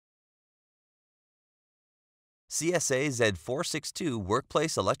CSA Z462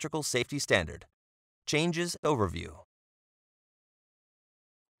 Workplace Electrical Safety Standard. Changes Overview.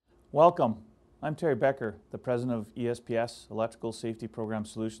 Welcome. I'm Terry Becker, the President of ESTS, Electrical Safety Program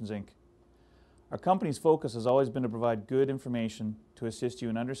Solutions, Inc. Our company's focus has always been to provide good information to assist you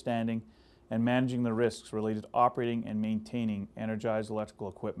in understanding and managing the risks related to operating and maintaining energized electrical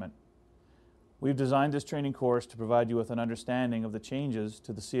equipment. We've designed this training course to provide you with an understanding of the changes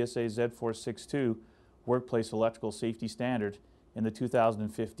to the CSA Z462 Workplace Electrical Safety Standard in the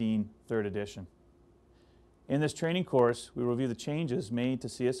 2015 third edition. In this training course, we review the changes made to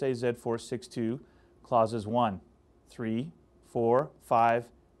CSA Z462 Clauses 1, 3, 4, 5,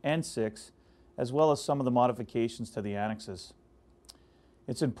 and 6, as well as some of the modifications to the annexes.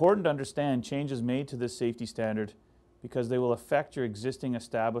 It's important to understand changes made to this safety standard because they will affect your existing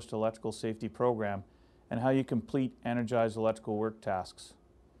established electrical safety program and how you complete energized electrical work tasks.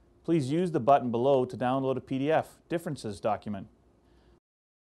 Please use the button below to download a PDF differences document.